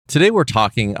Today we're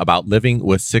talking about living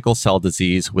with sickle cell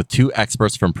disease with two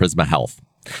experts from Prisma Health.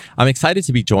 I'm excited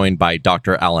to be joined by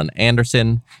Dr. Alan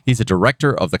Anderson. He's a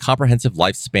director of the Comprehensive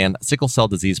Lifespan Sickle Cell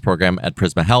Disease Program at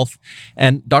Prisma Health,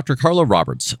 and Dr. Carla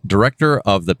Roberts, director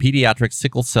of the Pediatric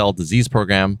Sickle Cell Disease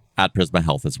Program at Prisma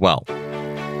Health as well.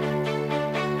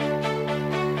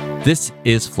 This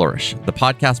is Flourish, the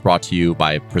podcast brought to you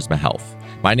by Prisma Health.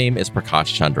 My name is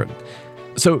Prakash Chandran.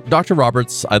 So, Dr.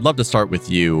 Roberts, I'd love to start with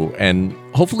you, and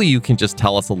hopefully you can just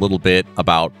tell us a little bit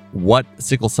about what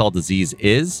sickle cell disease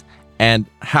is and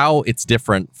how it's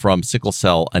different from sickle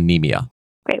cell anemia.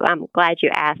 Great. Well, I'm glad you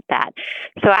asked that.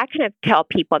 So I kind of tell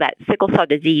people that sickle cell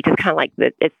disease is kind of like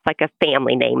it's like a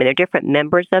family name, and there are different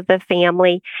members of the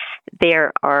family.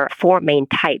 There are four main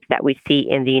types that we see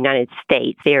in the United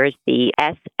States. There's the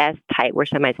SS type, where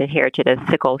somebody's inherited a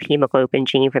sickle hemoglobin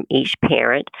gene from each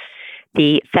parent.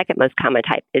 The second most common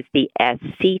type is the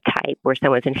SC type, where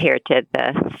someone's inherited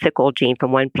the sickle gene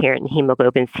from one parent and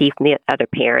hemoglobin C from the other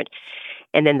parent.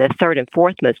 And then the third and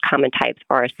fourth most common types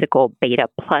are sickle beta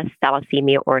plus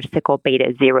thalassemia or sickle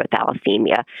beta zero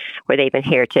thalassemia, where they've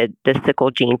inherited the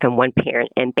sickle gene from one parent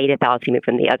and beta thalassemia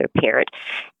from the other parent.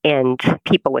 And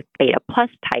people with beta plus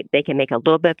type, they can make a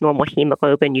little bit of normal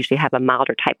hemoglobin, usually have a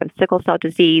milder type of sickle cell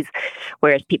disease,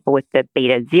 whereas people with the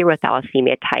beta zero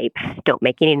thalassemia type don't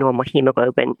make any normal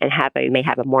hemoglobin and may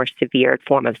have a more severe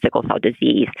form of sickle cell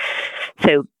disease.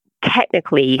 So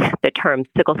technically, the term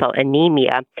sickle cell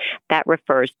anemia, that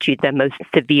refers to the most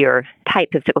severe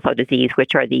types of sickle cell disease,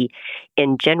 which are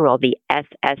in general, the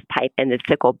SS type and the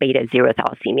sickle beta zero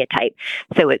thalassemia type.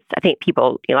 So I think a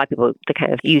lot of people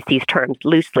kind of use these terms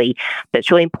loosely, but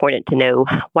it's really important to know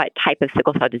what type of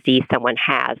sickle cell disease someone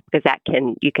has, because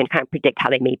you can kind of predict how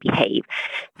they may behave.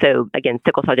 So again,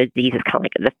 sickle cell disease is kind of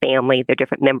like the family. They're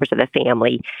different members of the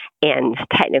family. And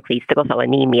technically, sickle cell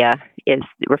anemia is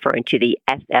referring to the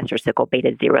SS or sickle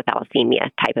beta zero thalassemia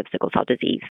type of sickle cell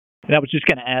disease. And I was just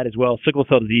going to add as well, sickle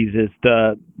cell disease is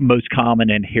the most common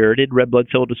inherited red blood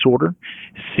cell disorder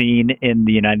seen in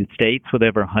the United States, with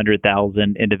over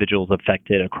 100,000 individuals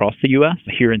affected across the U.S.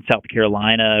 Here in South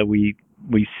Carolina, we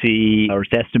see, or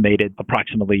it's estimated,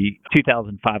 approximately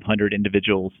 2,500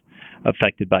 individuals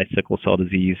affected by sickle cell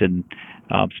disease. And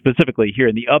specifically here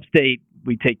in the upstate,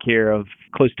 we take care of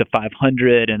close to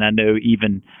 500, and I know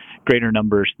even greater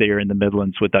numbers there in the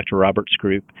Midlands with Dr. Roberts'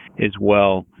 group as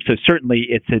well. So certainly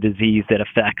it's a disease that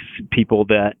affects people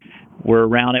that were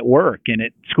around at work and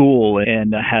at school,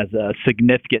 and has a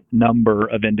significant number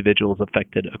of individuals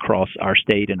affected across our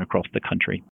state and across the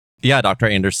country. Yeah, Dr.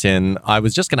 Anderson, I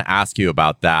was just going to ask you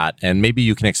about that, and maybe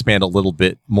you can expand a little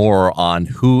bit more on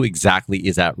who exactly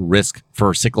is at risk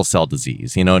for sickle cell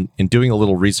disease. You know, in doing a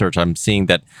little research, I'm seeing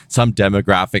that some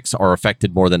demographics are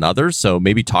affected more than others, so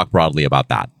maybe talk broadly about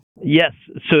that. Yes.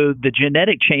 So the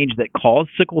genetic change that caused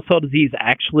sickle cell disease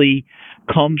actually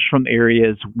comes from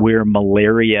areas where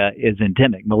malaria is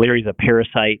endemic. Malaria is a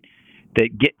parasite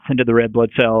that gets into the red blood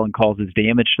cell and causes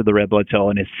damage to the red blood cell,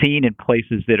 and is seen in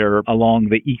places that are along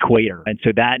the equator. And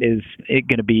so that is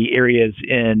going to be areas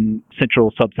in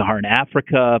central sub-Saharan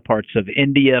Africa, parts of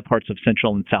India, parts of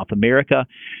Central and South America.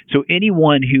 So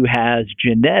anyone who has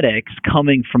genetics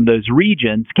coming from those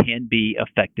regions can be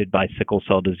affected by sickle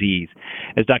cell disease.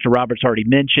 As Dr. Roberts already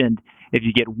mentioned, if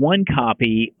you get one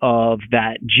copy of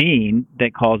that gene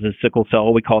that causes sickle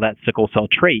cell, we call that sickle cell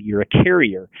trait. You're a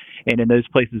carrier. And in those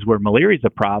places where malaria is a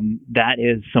problem, that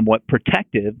is somewhat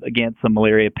protective against the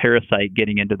malaria parasite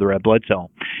getting into the red blood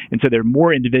cell. And so there are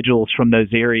more individuals from those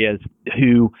areas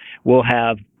who will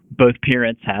have both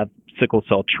parents have sickle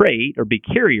cell trait or be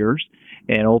carriers,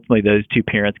 and ultimately those two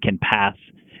parents can pass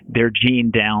their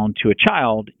gene down to a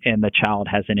child, and the child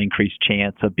has an increased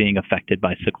chance of being affected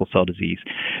by sickle cell disease.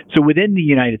 So within the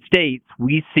United States,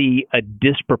 we see a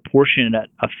disproportionate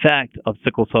effect of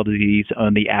sickle cell disease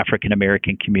on the African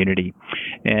American community.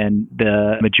 And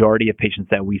the majority of patients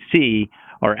that we see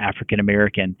are African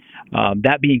American.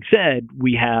 That being said,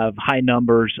 we have high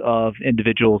numbers of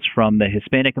individuals from the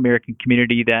Hispanic American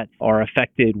community that are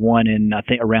affected. One in, I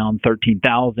think, around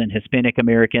 13,000 Hispanic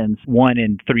Americans, one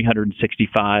in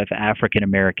 365 African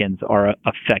Americans are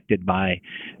affected by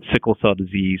sickle cell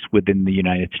disease within the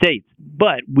United States.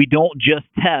 But we don't just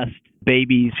test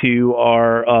babies who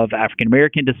are of African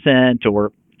American descent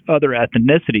or other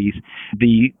ethnicities.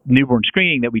 The newborn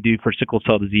screening that we do for sickle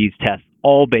cell disease tests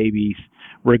all babies,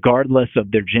 regardless of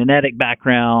their genetic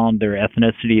background, their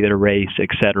ethnicity, their race,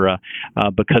 etc.,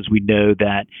 because we know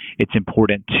that it's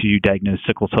important to diagnose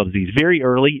sickle cell disease very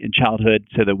early in childhood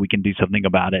so that we can do something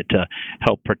about it to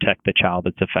help protect the child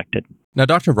that's affected. Now,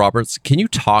 Dr. Roberts, can you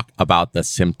talk about the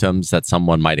symptoms that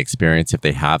someone might experience if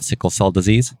they have sickle cell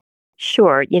disease?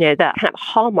 Sure. The kind of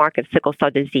hallmark of sickle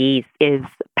cell disease is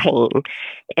pain.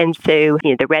 And so,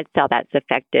 the red cell that's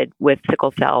affected with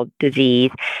sickle cell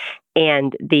disease,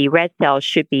 and the red cells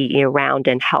should be round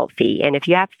and healthy. And if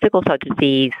you have sickle cell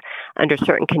disease under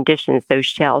certain conditions, those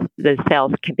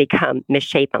cells can become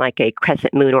misshapen like a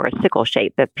crescent moon or a sickle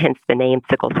shape, hence the name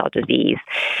sickle cell disease.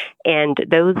 And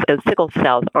those sickle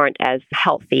cells aren't as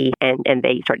healthy, and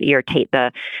they start to irritate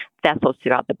the vessels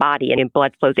throughout the body, and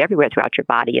blood flows everywhere throughout your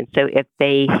body. And so if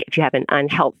you have an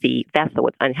unhealthy vessel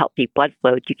with unhealthy blood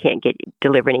flow, you can't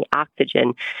deliver any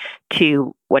oxygen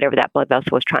to whatever that blood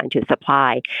vessel is trying to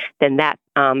supply, then that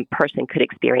person could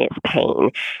experience pain.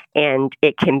 And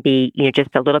it can be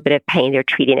just a little bit of pain they're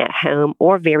treating at home,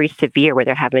 or very severe where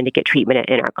they're having to get treatment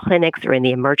in our clinics or in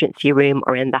the emergency room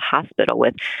or in the hospital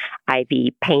with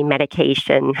IV pain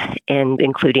medication, and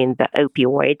including the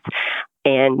opioids,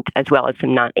 and as well as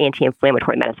some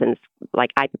anti-inflammatory medicines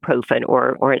like ibuprofen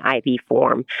or an IV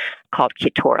form called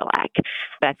ketorolac.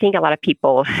 But I think a lot of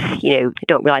people,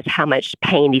 don't realize how much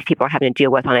pain these people are having to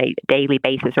deal with on a daily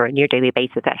basis or a near daily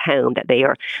basis at home that they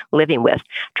are living with,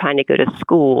 trying to go to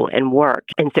school and work.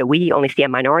 And so we only see a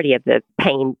minority of the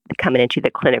pain coming into the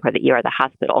clinic or the ER or the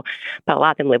hospital, but a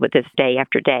lot of them live with this day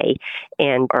after day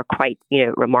and are quite,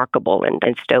 remarkable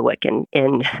and stoic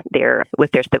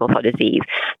with their sickle cell disease.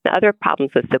 The other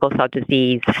problems with sickle cell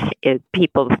disease is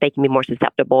they can be more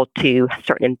susceptible to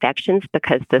certain infections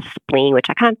because the spleen, which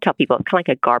I kind of tell people, it's kind of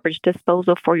like a garbage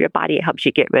disposal for your body. It helps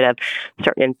you get rid of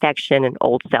certain infection and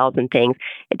old cells and things.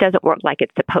 It doesn't work like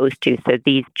it's supposed to. So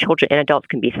these children and adults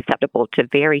can be susceptible to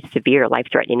very severe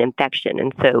life-threatening infection.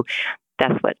 And so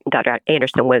that's what Dr.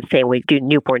 Anderson was saying. We do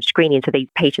newborn screening, so these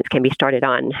patients can be started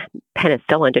on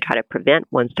penicillin to try to prevent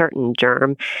one certain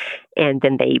germ, and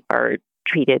then they are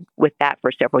treated with that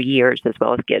for several years, as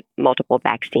well as get multiple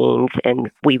vaccines,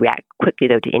 and we react quickly,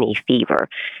 though, to any fever.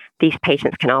 These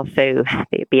patients can also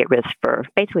be at risk for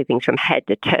basically things from head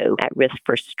to toe, at risk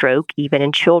for stroke, even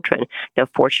in children. Now,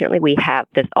 fortunately, we have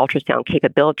this ultrasound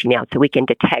capability now, so we can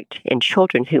detect in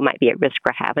children who might be at risk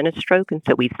for having a stroke. And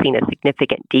so we've seen a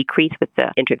significant decrease with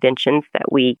the interventions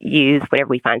that we use whenever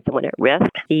we find someone at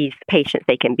risk. These patients,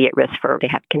 they can be at risk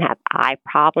can have eye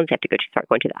problems. They have to start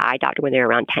going to the eye doctor when they're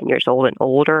around 10 years old and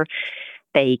older.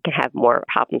 They can have more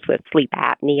problems with sleep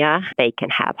apnea. They can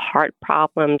have heart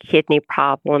problems, kidney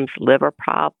problems, liver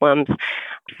problems,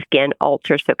 skin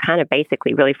ulcers. So kind of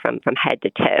basically really from head to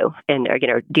toe, and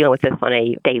are dealing with this on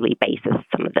a daily basis,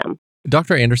 some of them.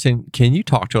 Dr. Anderson, can you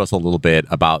talk to us a little bit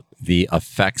about the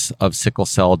effects of sickle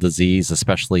cell disease,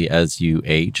 especially as you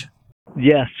age?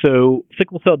 Yeah, so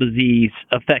sickle cell disease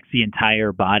affects the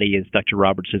entire body, as Dr.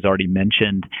 Roberts has already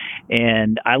mentioned.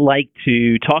 And I like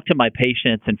to talk to my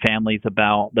patients and families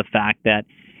about the fact that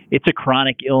it's a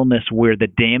chronic illness where the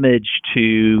damage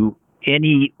to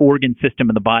any organ system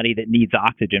in the body that needs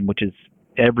oxygen, which is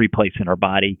every place in our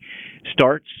body,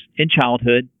 starts in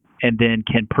childhood and then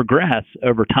can progress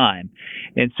over time.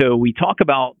 And so we talk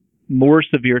about more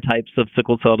severe types of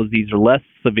sickle cell disease or less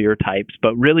severe types,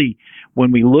 but really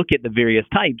when we look at the various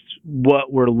types,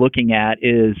 what we're looking at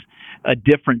is a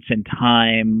difference in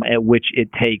time at which it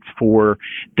takes for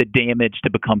the damage to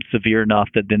become severe enough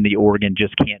that then the organ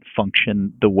just can't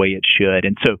function the way it should.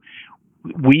 And so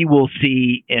we will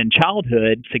see in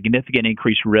childhood significant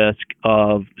increased risk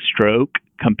of stroke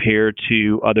compared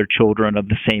to other children of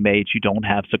the same age who don't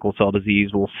have sickle cell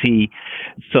disease. We'll see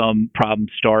some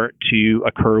problems start to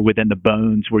occur within the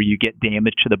bones where you get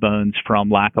damage to the bones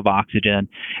from lack of oxygen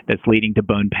that's leading to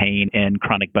bone pain and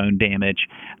chronic bone damage.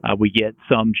 We get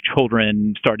some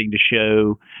children starting to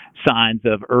show signs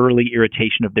of early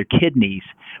irritation of their kidneys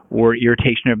or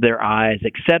irritation of their eyes,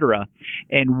 etc.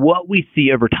 And what we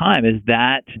see over time is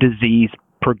that disease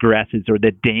progresses, or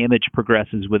the damage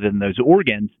progresses within those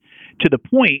organs, to the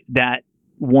point that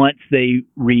once they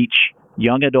reach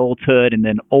young adulthood and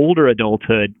then older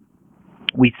adulthood,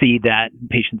 we see that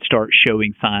patients start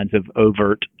showing signs of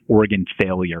overt organ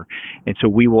failure. And so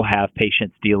we will have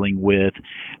patients dealing with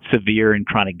severe and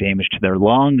chronic damage to their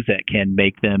lungs that can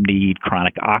make them need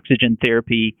chronic oxygen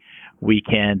therapy. We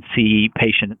can see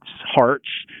patients' hearts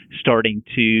starting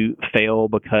to fail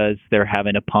because they're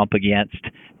having to pump against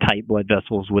tight blood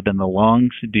vessels within the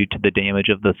lungs due to the damage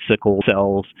of the sickle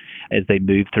cells as they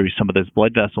move through some of those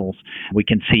blood vessels. We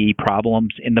can see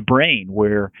problems in the brain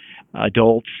where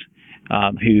adults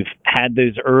who've had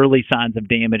those early signs of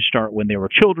damage start when they were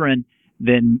children,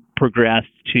 then progress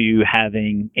to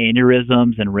having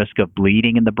aneurysms and risk of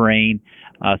bleeding in the brain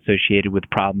associated with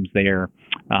problems there.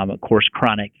 Of course,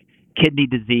 chronic kidney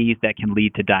disease that can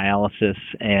lead to dialysis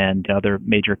and other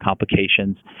major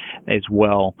complications as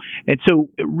well. And so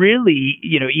really,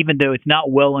 even though it's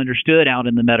not well understood out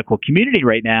in the medical community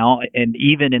right now, and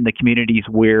even in the communities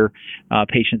where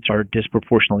patients are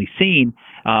disproportionately seen,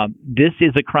 this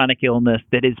is a chronic illness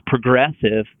that is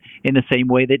progressive in the same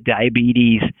way that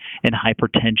diabetes and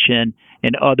hypertension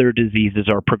and other diseases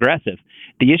are progressive.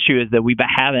 The issue is that we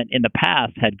haven't in the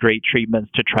past had great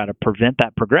treatments to try to prevent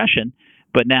that progression.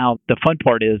 But now the fun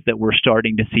part is that we're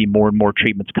starting to see more and more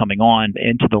treatments coming on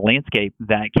into the landscape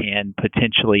that can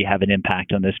potentially have an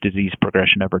impact on this disease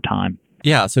progression over time.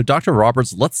 Yeah, so Dr.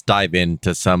 Roberts, let's dive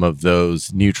into some of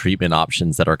those new treatment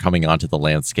options that are coming onto the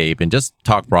landscape and just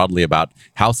talk broadly about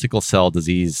how sickle cell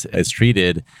disease is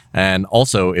treated and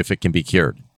also if it can be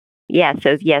cured. Yeah,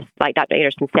 so yes, like Dr.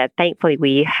 Anderson said, thankfully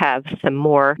we have some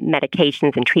more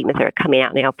medications and treatments that are coming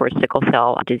out now for sickle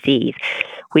cell disease.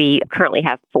 We currently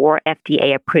have 4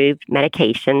 FDA-approved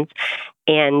medications,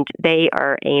 and they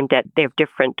are aimed at their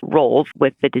different roles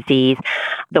with the disease.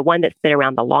 The one that's been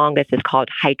around the longest is called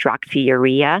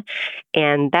hydroxyurea,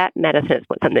 and that medicine is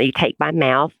something that you take by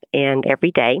mouth and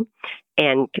every day.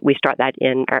 And we start that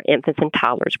in our infants and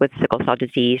toddlers with sickle cell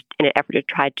disease in an effort to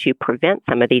try to prevent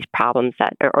some of these problems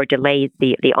or delay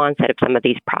the onset of some of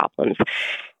these problems.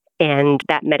 And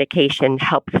that medication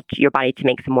helps your body to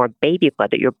make some more baby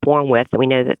blood that you're born with. And we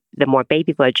know that the more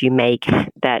baby blood you make,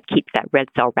 that keeps that red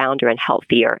cell rounder and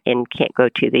healthier and can't go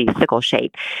to the sickle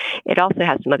shape. It also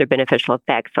has some other beneficial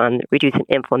effects on reducing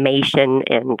inflammation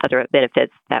and other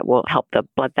benefits that will help the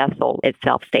blood vessel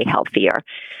itself stay healthier.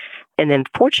 And then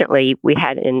fortunately, we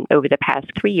had over the past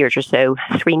 3 years or so,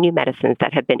 3 new medicines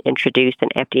that have been introduced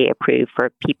and FDA approved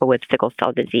for people with sickle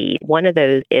cell disease. One of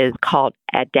those is called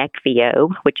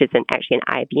Adekvio, which is actually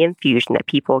an IV infusion that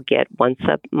people get once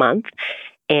a month.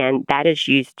 And that is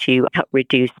used to help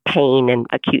reduce pain and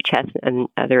acute chest and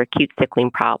other acute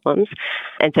sickling problems.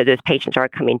 And so those patients are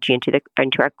coming into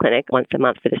our clinic once a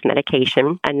month for this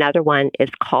medication. Another one is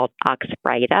called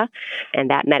Oxbryta, and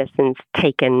that medicine's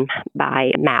taken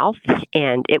by mouth,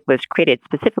 and it was created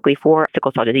specifically for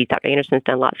sickle cell disease. Dr. Anderson's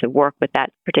done lots of work with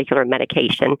that particular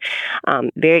medication.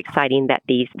 Very exciting that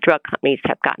these drug companies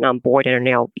have gotten on board and are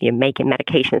now making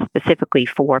medications specifically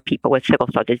for people with sickle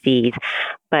cell disease.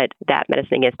 But that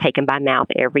medicine is taken by mouth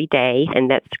every day,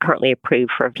 and that's currently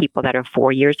approved for people that are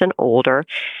 4 years and older.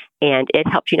 And it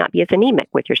helps you not be as anemic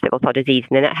with your sickle cell disease,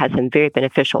 and then it has some very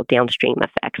beneficial downstream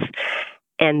effects.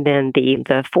 And then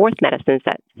the fourth medicine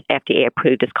that's FDA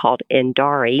approved is called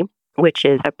Endari, which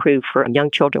is approved for young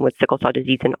children with sickle cell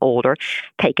disease and older,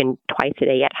 taken twice a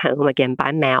day at home, again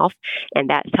by mouth, and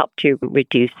that's helped to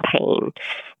reduce pain.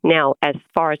 Now, as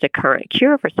far as the current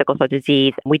cure for sickle cell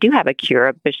disease, we do have a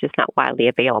cure, but it's just not widely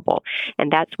available,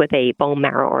 and that's with a bone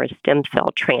marrow or a stem cell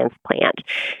transplant.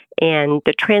 And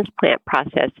the transplant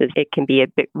process it can be a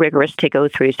bit rigorous to go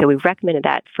through, so we've recommended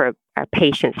that for our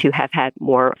patients who have had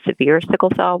more severe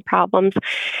sickle cell problems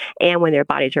and when their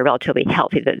bodies are relatively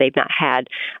healthy, that they've not had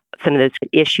some of those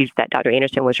issues that Dr.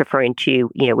 Anderson was referring to,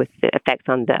 with the effects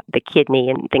on the kidney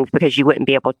and things, because you wouldn't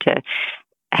be able to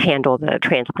handle the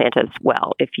transplant as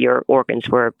well if your organs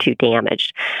were too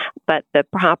damaged. But the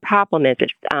problem is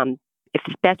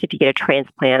it's best if you get a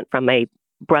transplant from a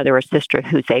brother or sister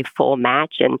who's a full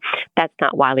match, and that's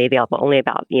not widely available. Only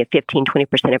about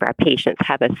 15-20% of our patients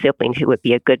have a sibling who would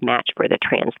be a good match for the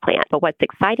transplant. But what's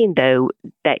exciting, though,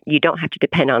 that you don't have to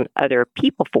depend on other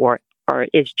people for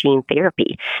is gene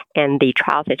therapy. And the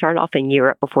trials, they started off in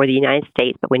Europe before the United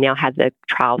States, but we now have the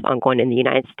trials ongoing in the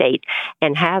United States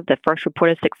and have the first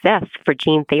report of success for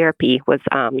gene therapy was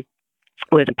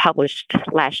published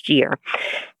last year.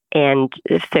 And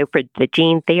so for the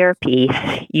gene therapy,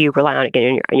 you rely on it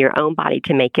in your own body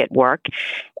to make it work.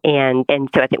 And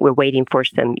so I think we're waiting for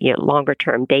some longer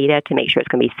term data to make sure it's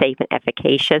going to be safe and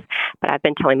efficacious. But I've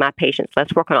been telling my patients,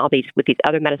 let's work on all these with these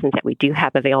other medicines that we do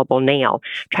have available now.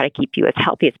 Try to keep you as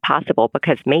healthy as possible,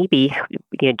 because maybe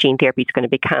gene therapy is going to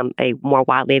become a more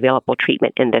widely available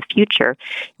treatment in the future.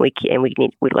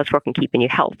 Let's work on keeping you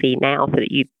healthy now so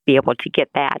that you be able to get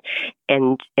that.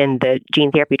 And in the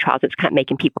gene therapy trials, it's kind of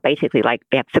making people basically like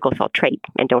they have sickle cell trait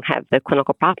and don't have the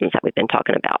clinical problems that we've been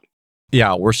talking about.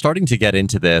 Yeah, we're starting to get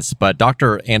into this, but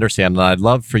Dr. Anderson, I'd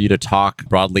love for you to talk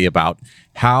broadly about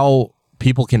how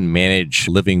people can manage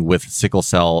living with sickle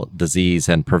cell disease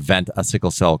and prevent a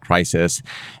sickle cell crisis,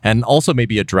 and also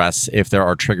maybe address if there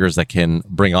are triggers that can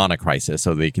bring on a crisis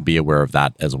so they can be aware of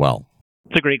that as well.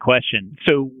 It's a great question.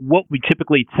 So what we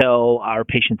typically tell our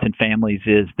patients and families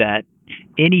is that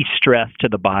any stress to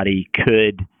the body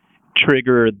could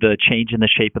trigger the change in the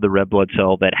shape of the red blood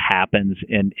cell that happens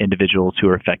in individuals who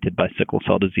are affected by sickle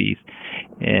cell disease.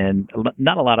 And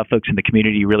not a lot of folks in the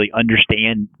community really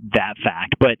understand that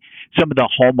fact, but some of the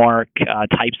hallmark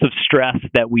types of stress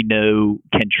that we know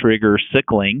can trigger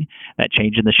sickling, that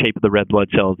change in the shape of the red blood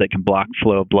cells that can block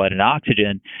flow of blood and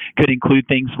oxygen, could include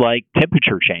things like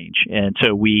temperature change. And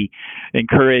so we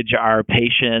encourage our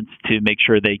patients to make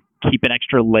sure they keep an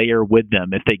extra layer with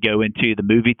them if they go into the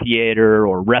movie theater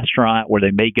or restaurant where they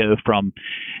may go from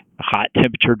hot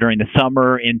temperature during the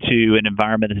summer into an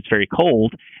environment that's very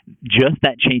cold. Just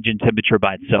that change in temperature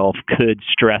by itself could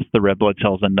stress the red blood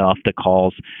cells enough to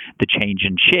cause the change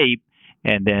in shape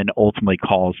and then ultimately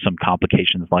cause some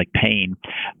complications like pain.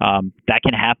 That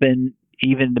can happen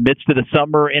even in the midst of the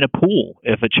summer in a pool.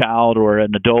 If a child or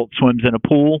an adult swims in a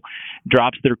pool,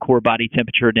 drops their core body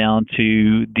temperature down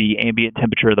to the ambient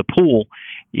temperature of the pool,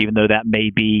 even though that may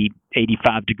be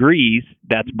 85 degrees,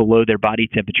 that's below their body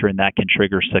temperature, and that can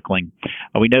trigger sickling.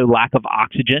 We know lack of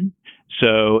oxygen.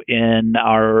 So in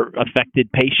our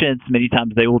affected patients, many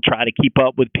times they will try to keep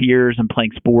up with peers and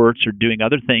playing sports or doing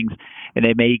other things, and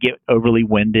they may get overly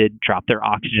winded, drop their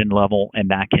oxygen level, and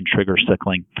that can trigger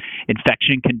sickling.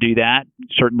 Infection can do that.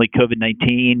 Certainly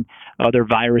COVID-19, other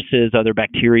viruses, other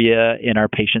bacteria in our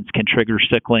patients can trigger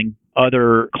sickling.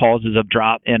 Other causes of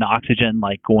drop in oxygen,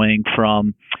 like going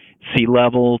from sea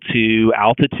level to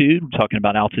altitude. We're talking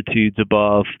about altitudes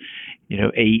above,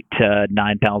 8 to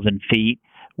 9,000 feet,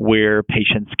 where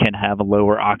patients can have a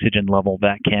lower oxygen level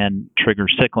that can trigger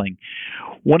sickling.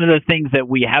 One of the things that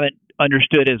we haven't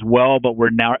understood as well, but we're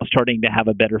now starting to have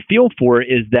a better feel for,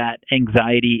 is that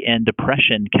anxiety and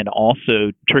depression can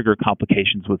also trigger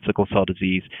complications with sickle cell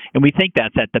disease. And we think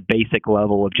that's at the basic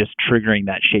level of just triggering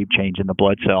that shape change in the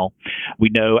blood cell. We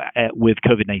know with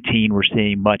COVID-19, we're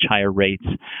seeing much higher rates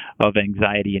of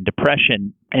anxiety and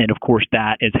depression. And of course,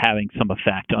 that is having some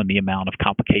effect on the amount of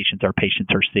complications our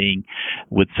patients are seeing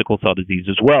with sickle cell disease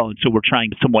as well. And so we're trying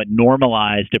to somewhat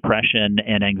normalize depression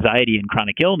and anxiety and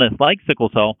chronic illness like sickle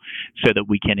cell so that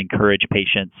we can encourage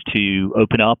patients to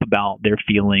open up about their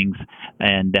feelings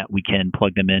and that we can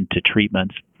plug them into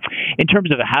treatments. In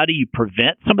terms of how do you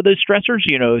prevent some of those stressors,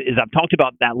 as I've talked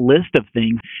about that list of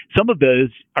things, some of those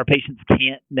our patients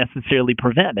can't necessarily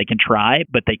prevent. They can try,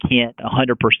 but they can't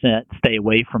 100% stay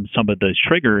away from some of those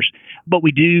triggers. But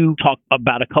we do talk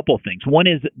about a couple of things. One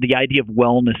is the idea of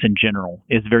wellness in general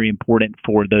is very important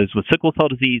for those with sickle cell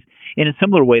disease in a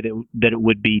similar way that it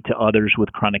would be to others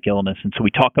with chronic illness. And so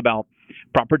we talk about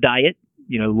proper diet,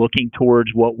 looking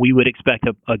towards what we would expect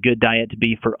a good diet to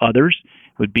be for others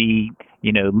would be,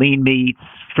 lean meats,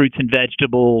 fruits and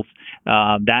vegetables.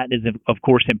 That is, of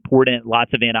course, important.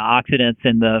 Lots of antioxidants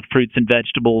in the fruits and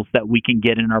vegetables that we can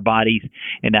get in our bodies,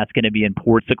 and that's going to be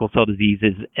important. Sickle cell disease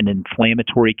is an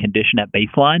inflammatory condition at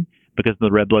baseline because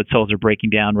the red blood cells are breaking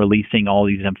down, releasing all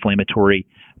these inflammatory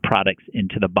products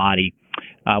into the body.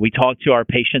 We talk to our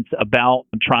patients about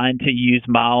trying to use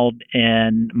mild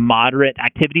and moderate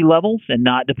activity levels and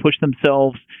not to push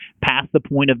themselves past the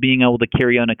point of being able to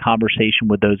carry on a conversation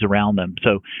with those around them.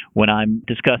 So when I'm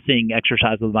discussing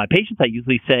exercise with my patients, I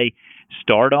usually say,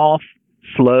 start off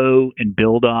slow and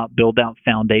build out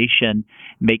foundation.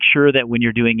 Make sure that when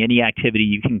you're doing any activity,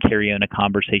 you can carry on a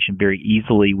conversation very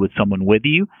easily with someone with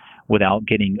you without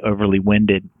getting overly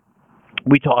winded.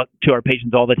 We talk to our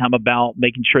patients all the time about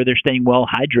making sure they're staying well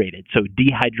hydrated. So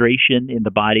dehydration in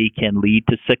the body can lead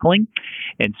to sickling.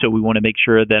 And so we want to make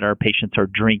sure that our patients are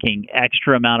drinking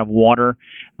extra amount of water.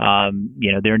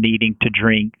 They're needing to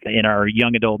drink in our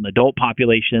young adult and adult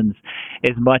populations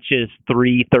as much as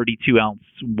 3 32-ounce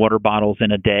water bottles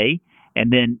in a day.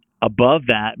 And then above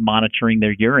that, monitoring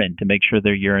their urine to make sure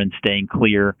their urine's staying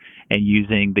clear and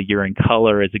using the urine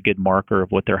color as a good marker of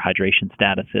what their hydration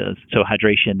status is. So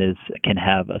hydration can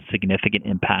have a significant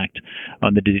impact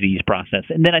on the disease process.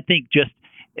 And then I think just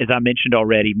as I mentioned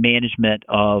already, management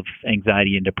of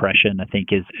anxiety and depression, I think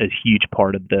is a huge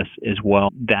part of this as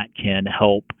well. That can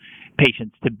help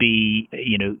patients to be,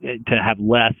 to have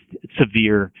less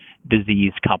severe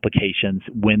disease complications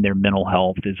when their mental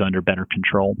health is under better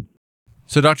control.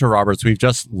 So, Dr. Roberts, we've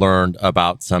just learned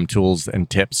about some tools and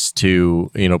tips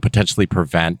to, potentially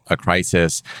prevent a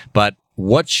crisis. But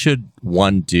what should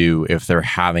one do if they're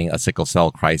having a sickle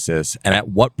cell crisis? And at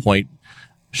what point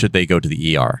should they go to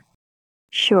the ER?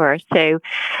 Sure. So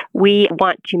we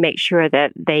want to make sure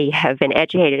that they have been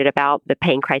educated about the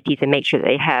pain crises and make sure that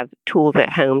they have tools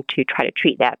at home to try to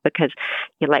treat that because,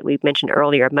 like we mentioned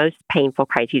earlier, most painful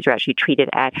crises are actually treated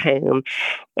at home.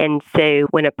 And so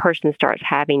when a person starts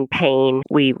having pain,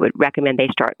 we would recommend they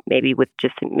start maybe with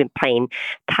just some plain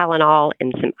Tylenol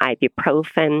and some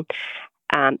ibuprofen.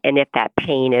 And if that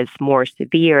pain is more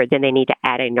severe, then they need to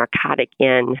add a narcotic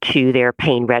in to their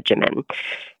pain regimen.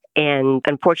 And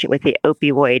unfortunately, with the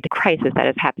opioid crisis that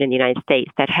has happened in the United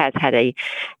States, that has had a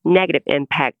negative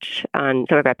impact on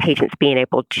some of our patients being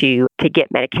able to get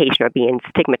medication or being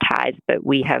stigmatized. But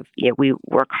we have, we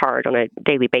work hard on a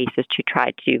daily basis to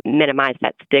try to minimize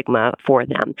that stigma for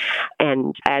them.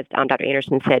 And as Dr.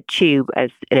 Anderson said, too, as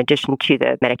in addition to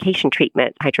the medication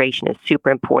treatment, hydration is super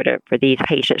important for these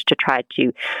patients to try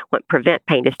to prevent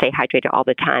pain, to stay hydrated all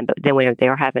the time. But then when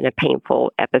they're having a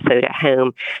painful episode at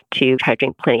home, to try to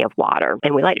drink plenty of water.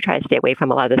 And we like to try to stay away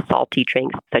from a lot of the salty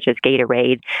drinks, such as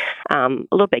Gatorade. A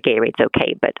little bit of Gatorade's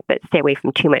okay, but stay away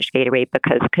from too much Gatorade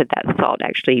because could that salt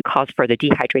actually cause further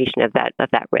dehydration of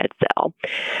that red cell.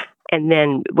 And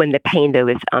then when the pain, though,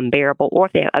 is unbearable, or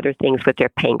if they have other things with their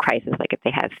pain crisis, like if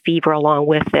they have fever along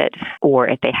with it, or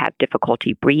if they have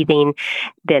difficulty breathing,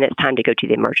 then it's time to go to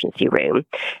the emergency room.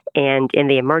 And in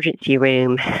the emergency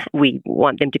room, we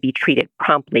want them to be treated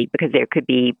promptly because there could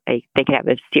be they could have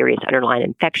a serious underlying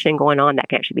infection going on that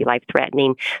can actually be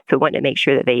life-threatening. So we want to make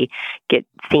sure that they get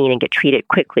seen and get treated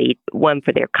quickly, one,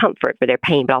 for their comfort, for their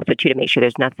pain, but also, two, to make sure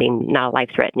there's not a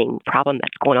life-threatening problem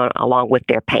that's going on along with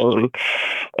their pain.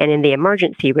 And in the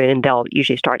emergency room, they'll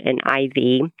usually start an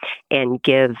IV and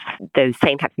give those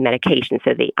same types of medications.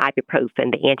 So the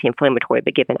ibuprofen, the anti-inflammatory,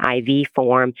 but give an IV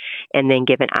form, and then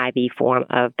give an IV form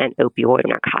of an opioid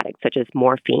narcotic, such as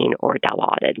morphine or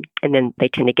Dilaudid. And then they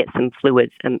tend to get some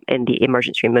fluids in the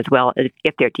emergency room as well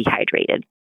if they're dehydrated.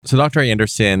 So, Dr.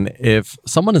 Anderson, if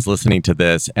someone is listening to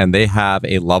this and they have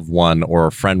a loved one or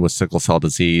a friend with sickle cell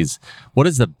disease, what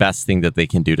is the best thing that they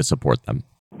can do to support them?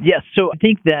 Yes. So I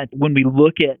think that when we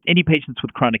look at any patients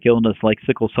with chronic illness like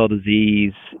sickle cell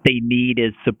disease, they need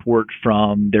is support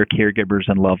from their caregivers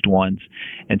and loved ones.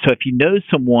 And so if you know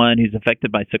someone who's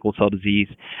affected by sickle cell disease,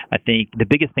 I think the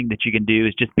biggest thing that you can do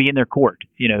is just be in their court,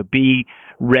 be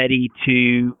ready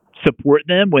to support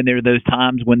them when there are those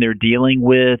times when they're dealing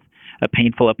with a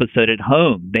painful episode at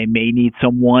home. They may need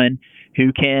someone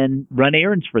who can run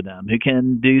errands for them, who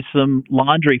can do some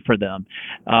laundry for them.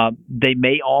 They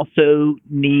may also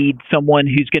need someone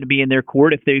who's going to be in their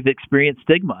court if they've experienced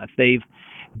stigma, if they've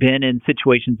been in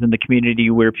situations in the community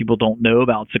where people don't know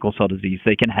about sickle cell disease.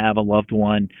 They can have a loved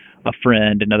one, a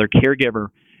friend, another caregiver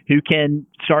who can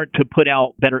start to put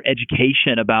out better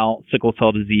education about sickle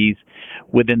cell disease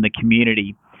within the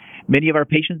community. Many of our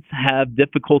patients have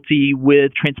difficulty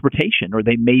with transportation, or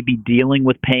they may be dealing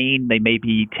with pain. They may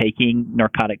be taking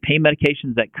narcotic pain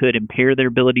medications that could impair their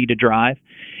ability to drive.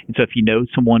 And so if you know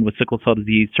someone with sickle cell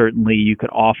disease, certainly you could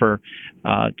offer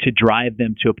to drive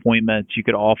them to appointments. You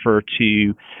could offer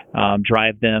to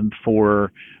drive them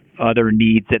for other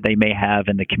needs that they may have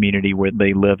in the community where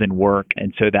they live and work.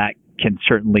 And so that can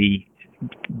certainly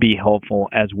be helpful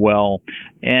as well.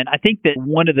 And I think that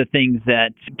one of the things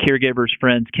that caregivers,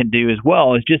 friends can do as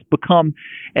well is just become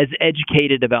as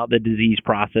educated about the disease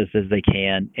process as they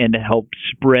can, and to help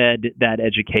spread that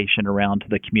education around to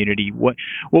the community. What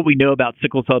we know about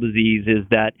sickle cell disease is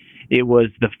that it was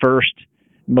the first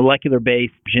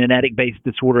molecular-based, genetic-based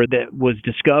disorder that was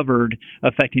discovered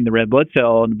affecting the red blood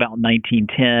cell in about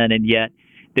 1910, and yet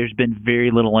there's been very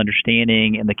little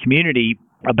understanding in the community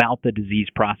about the disease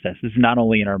process. This is not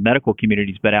only in our medical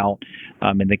communities, but out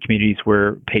in the communities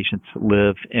where patients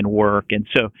live and work. And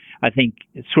so I think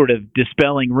sort of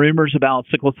dispelling rumors about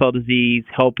sickle cell disease,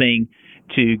 helping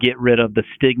to get rid of the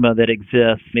stigma that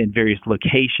exists in various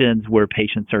locations where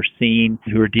patients are seen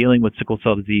who are dealing with sickle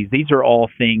cell disease. These are all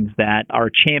things that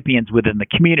our champions within the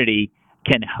community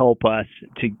can help us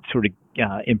to sort of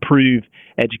improve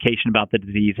education about the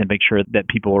disease and make sure that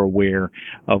people are aware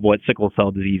of what sickle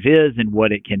cell disease is and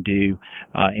what it can do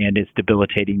and its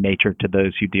debilitating nature to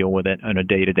those who deal with it on a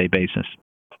day-to-day basis.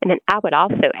 And then I would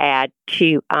also add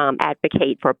to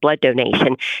advocate for blood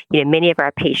donation. Many of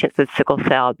our patients with sickle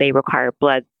cell, they require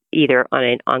blood either on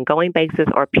an ongoing basis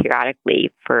or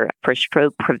periodically for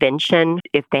stroke prevention.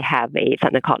 If they have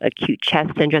something called acute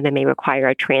chest syndrome, they may require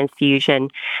a transfusion.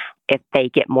 If they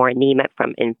get more anemia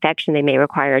from infection, they may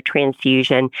require a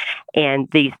transfusion. And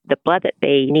the blood that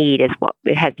they need it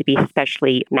has to be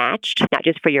specially matched, not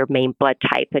just for your main blood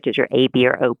type, such as your A, B,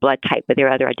 or O blood type, but there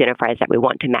are other identifiers that we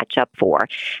want to match up for.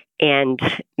 And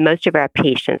most of our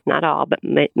patients, not all, but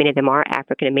many of them are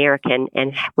African American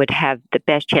and would have the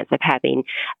best chance of having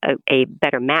a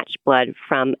better matched blood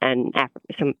from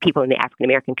some people in the African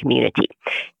American community.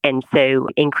 And so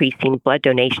increasing blood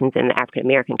donations in the African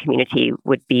American community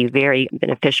would be very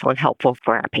beneficial and helpful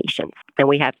for our patients. And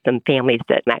we have some families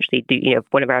that actually do,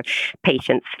 one of our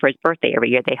patients for his birthday every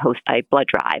year, they host a blood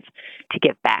drive to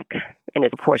give back And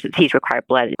of course, he's required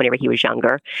blood whenever he was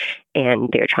younger. And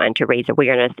they're trying to raise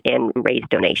awareness and raise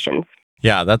donations.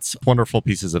 Yeah, that's wonderful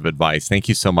pieces of advice. Thank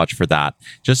you so much for that.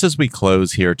 Just as we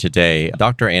close here today,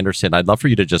 Dr. Anderson, I'd love for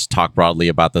you to just talk broadly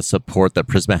about the support that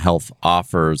Prisma Health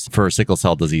offers for sickle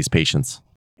cell disease patients.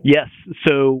 Yes.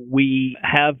 So we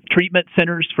have treatment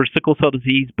centers for sickle cell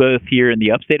disease both here in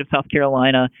the upstate of South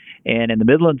Carolina and in the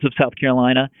Midlands of South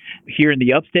Carolina. Here in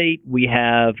the upstate, we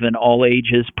have an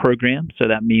all-ages program. So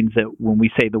that means that when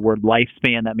we say the word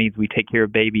lifespan, that means we take care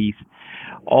of babies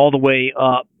all the way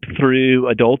up through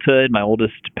adulthood. My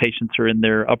oldest patients are in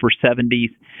their upper 70s.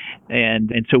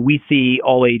 And so we see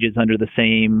all ages in the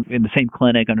same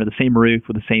clinic, under the same roof,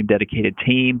 with the same dedicated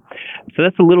team. So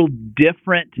that's a little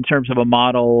different in terms of a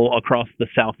model across the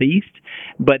Southeast,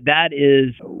 but that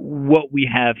is what we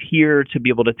have here to be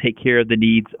able to take care of the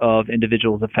needs of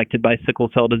individuals affected by sickle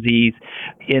cell disease.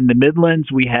 In the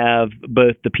Midlands, we have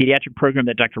both the pediatric program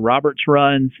that Dr. Roberts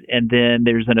runs, and then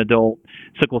there's an adult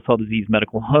sickle cell disease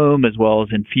medical home, as well as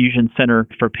infusion center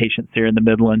for patients there in the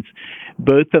Midlands.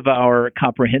 Both of our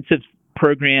comprehensive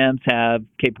programs have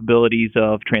capabilities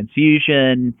of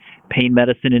transfusion, pain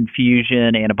medicine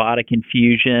infusion, antibiotic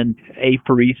infusion,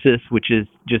 apheresis, which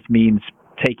just means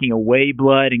taking away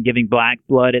blood and giving black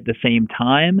blood at the same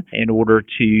time in order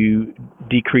to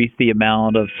decrease the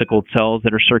amount of sickled cells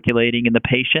that are circulating in the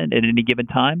patient at any given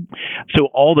time. So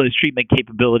all those treatment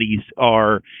capabilities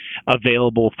are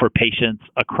available for patients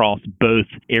across both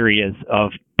areas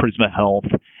of Prisma Health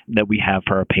that we have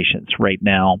for our patients right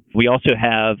now. We also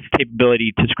have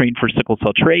capability to screen for sickle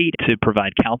cell trait, to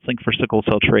provide counseling for sickle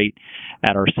cell trait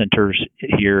at our centers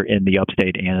here in the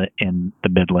upstate and in the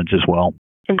Midlands as well.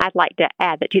 And I'd like to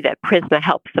add that too, that Prisma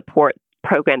helps support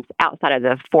programs outside of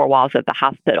the four walls of the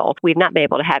hospital. We've not been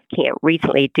able to have camp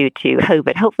recently due to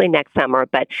COVID, hopefully next summer,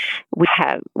 but we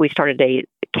started a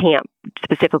camp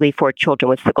specifically for children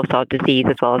with sickle cell disease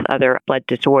as well as other blood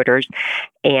disorders.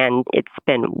 And it's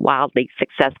been wildly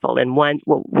successful. And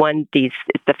it's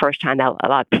the first time that a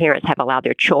lot of parents have allowed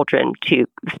their children to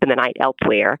spend the night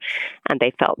elsewhere, and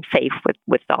they felt safe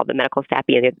with all the medical staff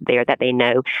being there that they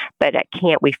know. But at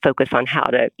camp, we focus on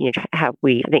how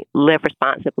we live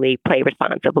responsibly, play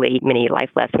responsibly. Many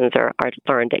life lessons are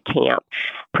learned at camp.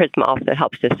 Prisma also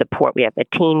helps to support. We have a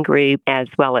teen group as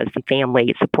well as some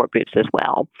family support groups as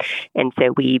well. And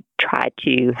so we try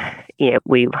to,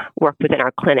 we work within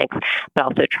our clinics, but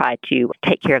also try to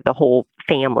take care of the whole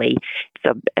family.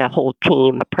 So a whole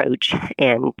team approach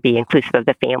and be inclusive of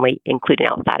the family, including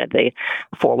outside of the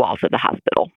four walls of the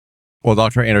hospital. Well,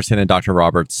 Dr. Anderson and Dr.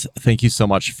 Roberts, thank you so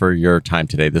much for your time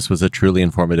today. This was a truly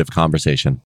informative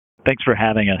conversation. Thanks for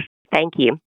having us. Thank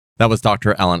you. That was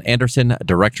Dr. Alan Anderson,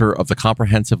 Director of the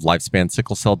Comprehensive Lifespan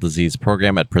Sickle Cell Disease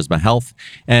Program at Prisma Health,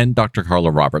 and Dr. Carla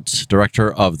Roberts,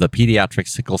 Director of the Pediatric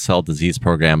Sickle Cell Disease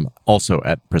Program, also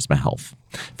at Prisma Health.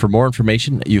 For more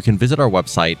information, you can visit our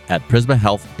website at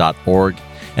prismahealth.org.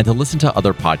 And to listen to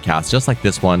other podcasts just like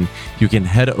this one, you can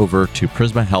head over to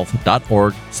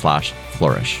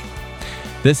prismahealth.org/flourish.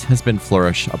 This has been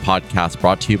Flourish, a podcast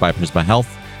brought to you by Prisma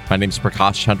Health. My name is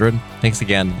Prakash Chandran. Thanks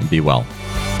again, and be well.